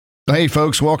Hey,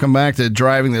 folks, welcome back to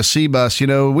Driving the C-Bus. You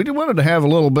know, we wanted to have a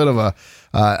little bit of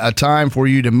a time for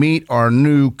you to meet our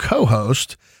new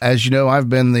co-host. As you know, I've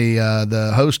been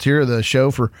the host here of the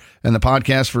show and the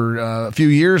podcast for a few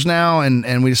years now,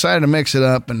 and we decided to mix it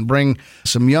up and bring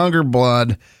some younger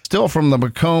blood, still from the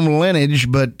McComb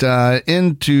lineage, but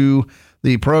into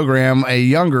the program, a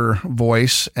younger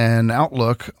voice and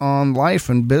outlook on life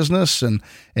and business and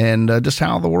just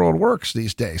how the world works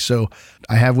these days. So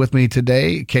I have with me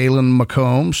today Kaylin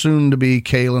McComb, soon to be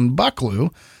Kaylin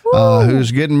Bucklew,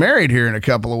 who's getting married here in a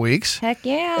couple of weeks. Heck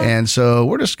yeah. And so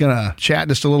we're just going to chat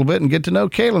just a little bit and get to know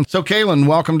Kaylin. So Kaylin,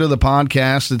 welcome to the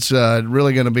podcast. It's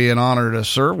really going to be an honor to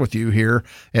serve with you here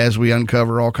as we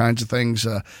uncover all kinds of things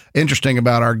interesting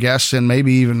about our guests and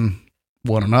maybe even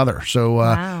one another. So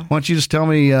why don't you just tell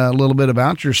me a little bit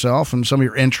about yourself and some of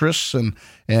your interests and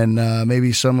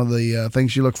maybe some of the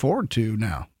things you look forward to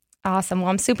now. Awesome.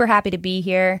 Well, I'm super happy to be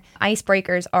here.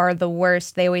 Icebreakers are the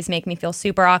worst. They always make me feel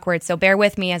super awkward. So bear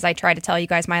with me as I try to tell you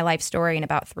guys my life story in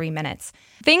about 3 minutes.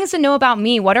 Things to know about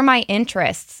me. What are my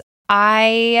interests?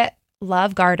 I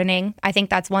love gardening. I think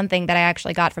that's one thing that I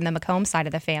actually got from the McComb side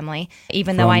of the family,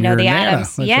 even though I know the Nana.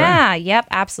 Adams. That's Yeah, right. Yep,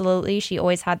 absolutely. She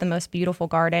always had the most beautiful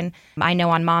garden. I know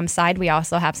on mom's side, we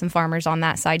also have some farmers on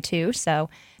that side too.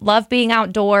 So love being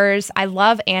outdoors. I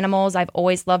love animals. I've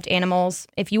always loved animals.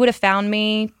 If you would have found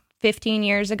me 15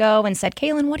 years ago and said,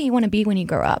 Kaylin, what do you want to be when you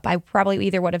grow up? I probably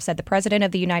either would have said the president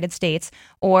of the United States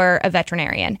or a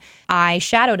veterinarian. I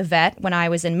shadowed a vet when I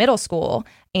was in middle school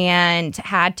and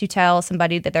had to tell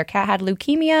somebody that their cat had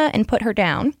leukemia and put her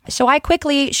down. So I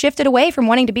quickly shifted away from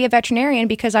wanting to be a veterinarian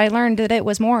because I learned that it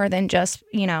was more than just,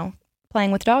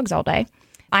 playing with dogs all day.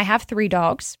 I have 3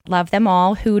 dogs. Love them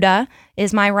all. Huda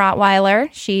is my Rottweiler.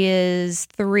 She is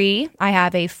 3. I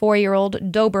have a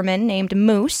 4-year-old Doberman named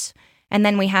Moose. And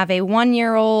then we have a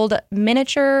 1-year-old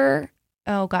miniature,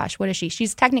 what is she?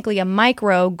 She's technically a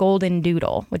micro golden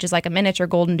doodle, which is like a miniature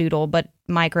golden doodle, but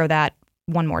micro that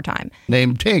one more time.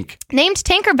 Named Tink. Named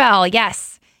Tinkerbell,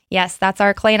 yes. Yes, that's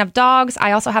our clan of dogs.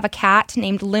 I also have a cat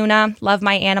named Luna. Love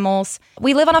my animals.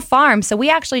 We live on a farm, so we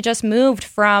actually just moved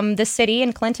from the city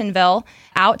in Clintonville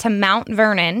out to Mount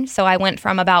Vernon. So I went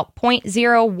from about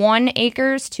 0.01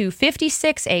 acres to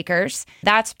 56 acres.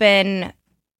 That's been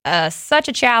such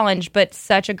a challenge, but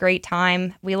such a great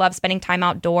time. We love spending time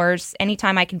outdoors.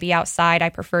 Anytime I can be outside, I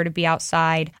prefer to be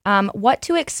outside. What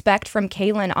to expect from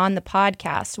Kaylin on the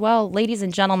podcast? Well, ladies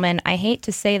and gentlemen, I hate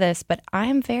to say this, but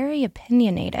I'm very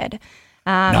opinionated.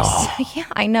 No. So, yeah,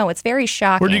 I know. It's very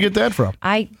shocking. Where'd you get that from?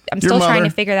 I'm Your still trying mother?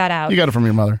 to figure that out. You got it from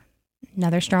your mother.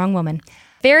 Another strong woman.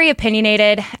 Very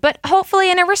opinionated, but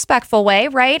hopefully in a respectful way,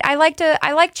 right? I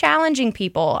like challenging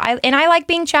people. I like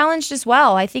being challenged as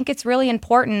well. I think it's really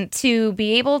important to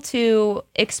be able to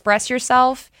express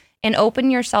yourself and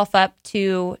open yourself up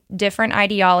to different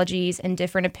ideologies and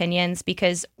different opinions,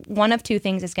 because one of two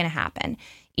things is going to happen.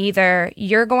 Either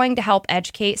you're going to help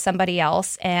educate somebody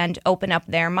else and open up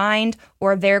their mind,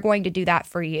 or they're going to do that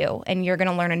for you, and you're going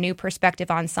to learn a new perspective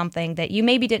on something that you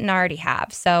maybe didn't already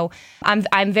have. So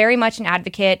I'm very much an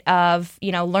advocate of,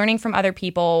 learning from other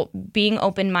people, being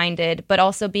open-minded, but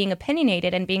also being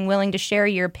opinionated and being willing to share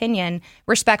your opinion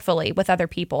respectfully with other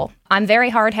people. I'm very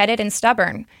hard-headed and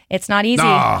stubborn. It's not easy.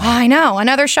 Nah. I know,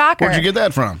 another shocker. Where'd you get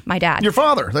that from? My dad. Your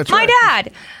father. That's My right.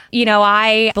 dad.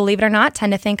 I, believe it or not,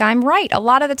 tend to think I'm right a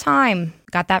lot of the time.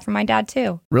 Got that from my dad,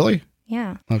 too. Really?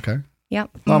 Yeah. Okay.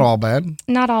 Yep. Not all bad.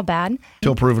 Not all bad.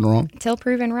 Till proven wrong. Till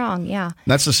proven wrong, yeah.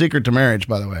 That's the secret to marriage,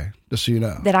 by the way, just so you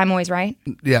know. That I'm always right?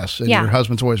 Yes, and Yeah. your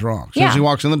husband's always wrong. As soon as Yeah. he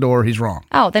walks in the door, he's wrong.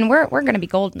 Oh, then we're going to be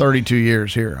golden. 32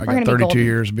 years here. I got gonna be 32 golden.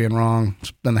 years of being wrong.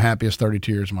 It's been the happiest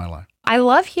 32 years of my life. I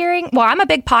love I'm a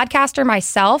big podcaster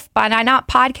myself, but I'm not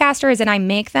podcaster as in I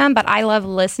make them, but I love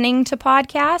listening to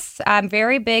podcasts. I'm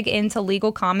very big into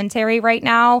legal commentary right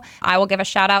now. I will give a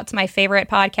shout out to my favorite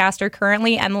podcaster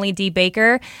currently, Emily D.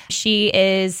 Baker. She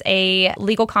is a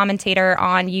legal commentator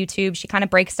on YouTube. She kind of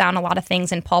breaks down a lot of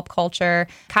things in pulp culture,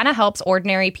 kind of helps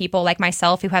ordinary people like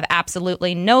myself who have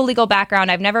absolutely no legal background.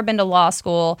 I've never been to law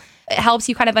school. It helps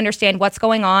you kind of understand what's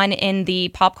going on in the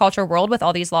pop culture world with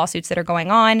all these lawsuits that are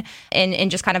going on,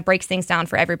 and just kind of breaks things down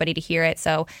for everybody to hear it.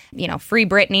 So, Free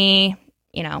Britney,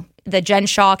 the Jen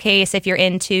Shaw case, if you're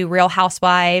into Real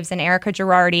Housewives and Erica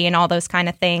Girardi and all those kind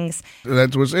of things.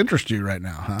 That's what interests you right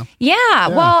now, huh? Yeah.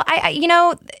 Well,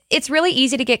 it's really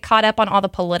easy to get caught up on all the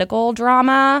political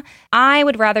drama. I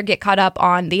would rather get caught up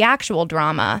on the actual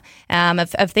drama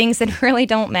of things that really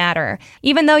don't matter.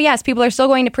 Even though, yes, people are still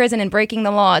going to prison and breaking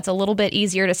the law, it's a little bit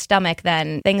easier to stomach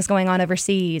than things going on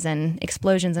overseas and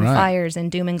explosions and fires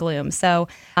and doom and gloom. So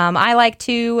I like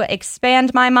to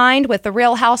expand my mind with the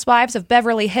Real Housewives of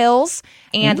Beverly Hills Hills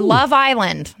and Love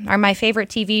Island are my favorite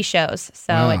TV shows.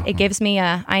 So it gives me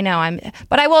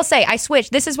but I will say I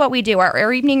switched. This is what we do.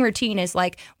 Our evening routine is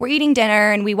like we're eating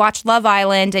dinner and we watch Love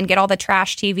Island and get all the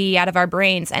trash TV out of our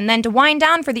brains. And then to wind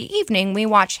down for the evening, we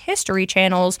watch History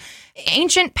Channel's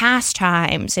Ancient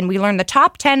Pastimes and we learn the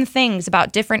top 10 things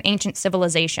about different ancient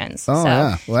civilizations. Oh,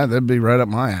 yeah. Well, that'd be right up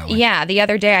my alley. Yeah. The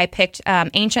other day I picked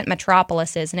ancient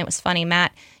metropolises and it was funny.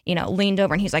 Matt, leaned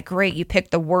over and he's like, great, you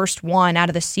picked the worst one out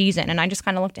of the season. And I just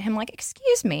kind of looked at him like,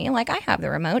 excuse me, like I have the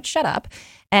remote, shut up.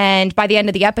 And by the end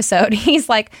of the episode, he's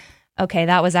like, okay,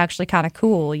 that was actually kind of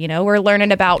cool. We're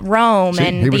learning about Rome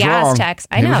and the Aztecs.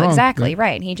 I know, exactly. Yeah.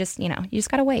 Right. He just, you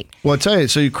just got to wait. Well, I tell you,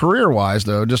 so career-wise,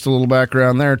 though, just a little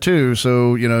background there, too.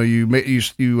 So, you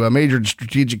majored in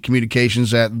strategic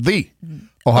communications at the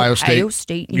Ohio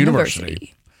State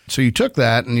University. So you took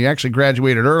that and you actually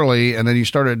graduated early, and then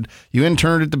you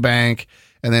interned at the bank.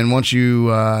 And then once you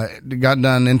got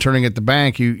done interning at the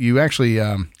bank, you actually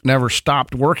never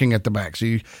stopped working at the bank. So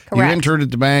you interned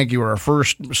at the bank. You were our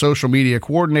first social media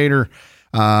coordinator.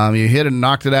 You hit it and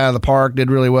knocked it out of the park, did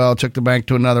really well, took the bank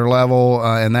to another level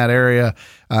in that area.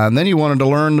 And then you wanted to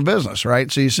learn the business,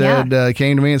 right? So you said,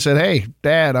 came to me and said, hey,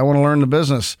 Dad, I want to learn the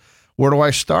business. Where do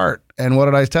I start? And what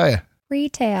did I tell you?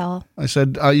 Retail. I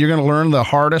said, you're going to learn the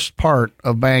hardest part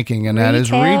of banking, and that is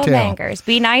retail. Bankers.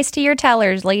 Be nice to your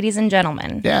tellers, ladies and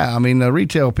gentlemen. Yeah, I mean, the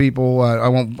retail people, I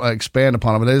won't expand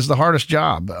upon it, but it is the hardest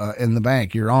job in the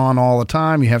bank. You're on all the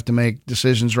time. You have to make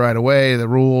decisions right away. The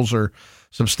rules are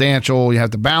substantial. You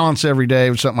have to balance every day,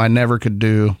 which is something I never could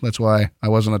do. That's why I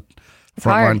wasn't a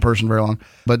frontline person very long.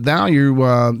 But now you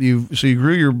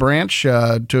grew your branch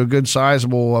to a good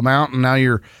sizable amount, and now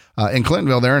you're in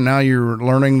Clintonville there, and now you're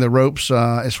learning the ropes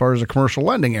as far as the commercial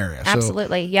lending area.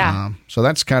 Absolutely, yeah. So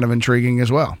that's kind of intriguing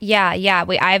as well. Yeah.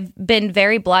 I've been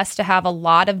very blessed to have a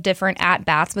lot of different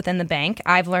at-bats within the bank.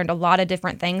 I've learned a lot of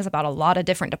different things about a lot of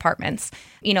different departments.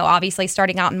 Obviously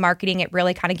starting out in marketing, it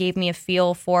really kind of gave me a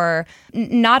feel for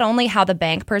not only how the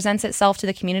bank presents itself to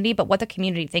the community, but what the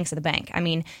community thinks of the bank. I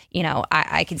mean,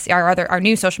 I can see our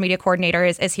new social media coordinator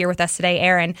is here with us today,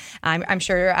 Erin. I'm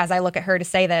sure as I look at her to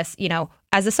say this,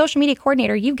 as a social media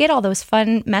coordinator, you get all those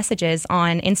fun messages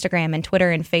on Instagram and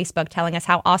Twitter and Facebook telling us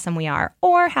how awesome we are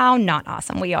or how not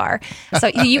awesome we are. So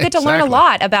you get to learn a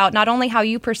lot about not only how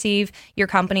you perceive your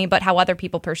company, but how other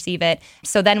people perceive it.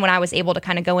 So then when I was able to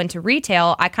kind of go into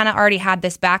retail, I kind of already had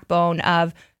this backbone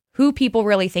of who people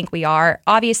really think we are.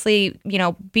 Obviously,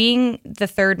 being the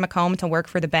third Macomb to work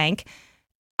for the bank,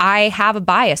 I have a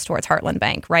bias towards Heartland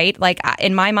Bank, right? Like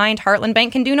in my mind, Heartland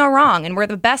Bank can do no wrong and we're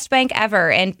the best bank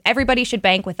ever and everybody should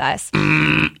bank with us.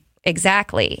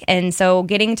 Exactly. And so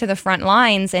getting to the front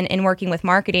lines and working with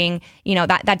marketing,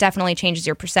 that definitely changes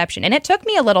your perception. And it took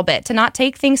me a little bit to not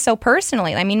take things so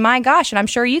personally. I mean, my gosh, and I'm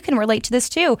sure you can relate to this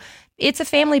too. It's a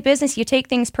family business. You take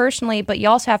things personally, but you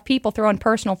also have people throwing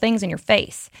personal things in your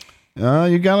face.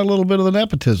 You got a little bit of the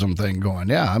nepotism thing going.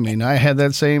 Yeah, I mean, I had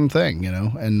that same thing,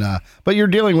 and but you're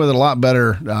dealing with it a lot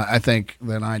better, I think,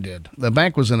 than I did. The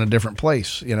bank was in a different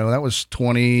place. That was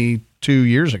 22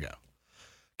 years ago.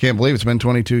 Can't believe it's been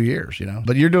 22 years.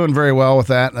 But you're doing very well with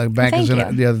that. The bank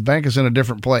the bank is in a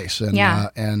different place, and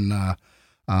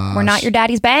we're not your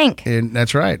daddy's bank. And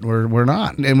that's right. We're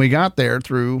not. And we got there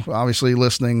through obviously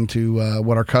listening to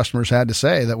what our customers had to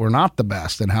say, that we're not the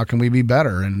best and how can we be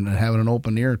better, and having an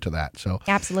open ear to that. So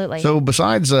absolutely. So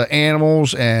besides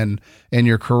animals and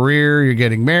your career, you're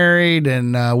getting married.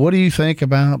 And what do you think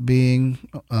about being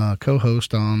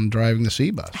co-host on Driving the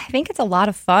C-Bus? I think it's a lot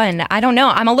of fun. I don't know.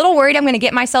 I'm a little worried I'm going to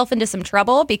get myself into some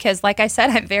trouble because, like I said,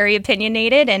 I'm very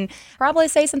opinionated and probably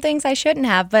say some things I shouldn't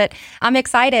have. But I'm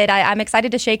excited. I'm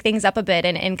excited to shake things up a bit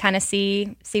and kind of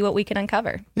see what we can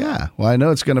uncover. Yeah. Well, I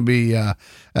know it's going to be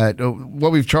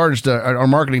what we've charged our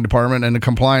marketing department and the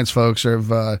compliance folks have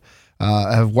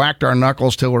whacked our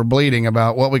knuckles till we're bleeding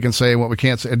about what we can say and what we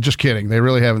can't say. Just kidding. They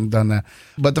really haven't done that.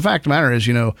 But the fact of the matter is,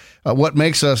 what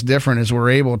makes us different is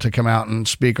we're able to come out and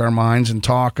speak our minds and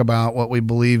talk about what we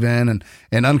believe in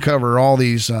and uncover all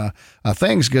these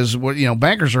things, because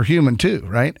bankers are human too,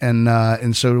 right?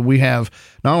 And so we have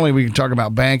not only we can talk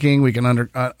about banking, we can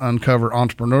uncover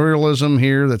entrepreneurialism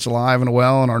here that's alive and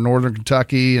well in our northern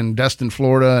Kentucky and Destin,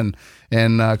 Florida,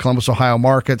 and Columbus, Ohio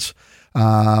markets.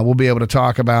 We'll be able to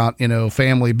talk about,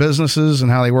 family businesses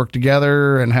and how they work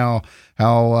together and how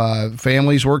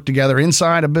families work together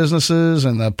inside of businesses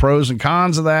and the pros and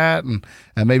cons of that. And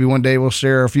maybe one day we'll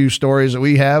share a few stories that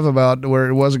we have about where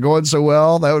it wasn't going so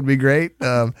well. That would be great.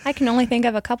 I can only think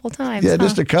of a couple times. Yeah,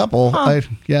 just a couple.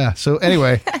 So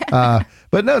anyway,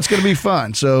 but no, it's going to be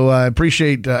fun. So I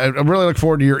appreciate. I really look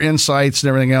forward to your insights and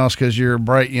everything else because you're a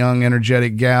bright, young,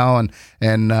 energetic gal,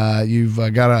 and you've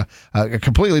got a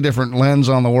completely different lens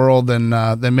on the world than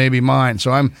maybe mine.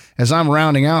 So as I'm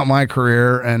rounding out my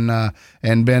career and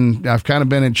I've kind of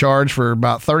been in charge for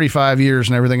about 35 years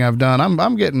and everything I've done.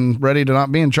 I'm getting ready to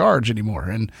not be in charge anymore,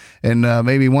 and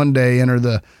maybe one day enter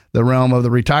the realm of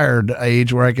the retired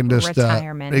age where I can just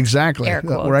retirement exactly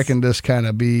where I can just kind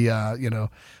of be the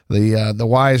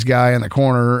wise guy in the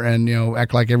corner and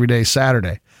act like every day's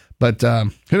Saturday. But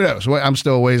who knows? I'm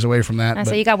still a ways away from that.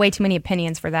 So you got way too many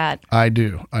opinions for that. I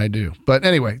do. But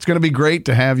anyway, it's going to be great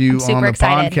to have you on the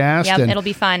excited. podcast. Yep, it'll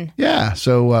be fun. Yeah,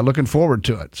 so looking forward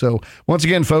to it. So once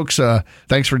again, folks,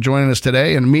 thanks for joining us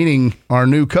today and meeting our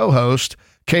new co-host,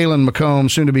 Kaylin McComb,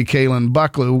 soon to be Kaylin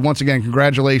Bucklew. Once again,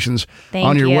 congratulations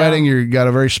on your wedding. You got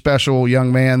a very special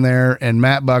young man there, and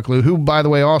Matt Bucklew, who, by the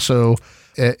way, also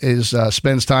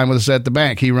spends time with us at the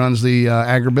bank. He runs the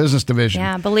agribusiness division.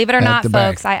 Yeah, believe it or not,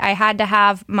 folks, I had to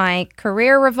have my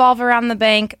career revolve around the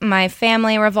bank, my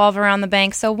family revolve around the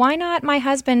bank. So why not my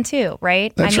husband too,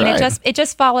 right? That's right. It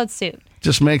just followed suit.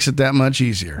 Just makes it that much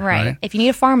easier. Right. If you need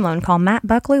a farm loan, call Matt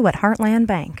Bucklew at Heartland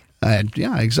Bank.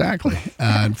 Yeah, exactly.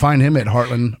 Find him at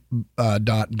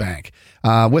heartland.bank.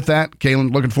 With that,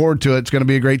 Kaylin, looking forward to it. It's going to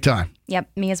be a great time. Yep,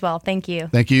 me as well. Thank you.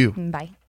 Thank you. Bye.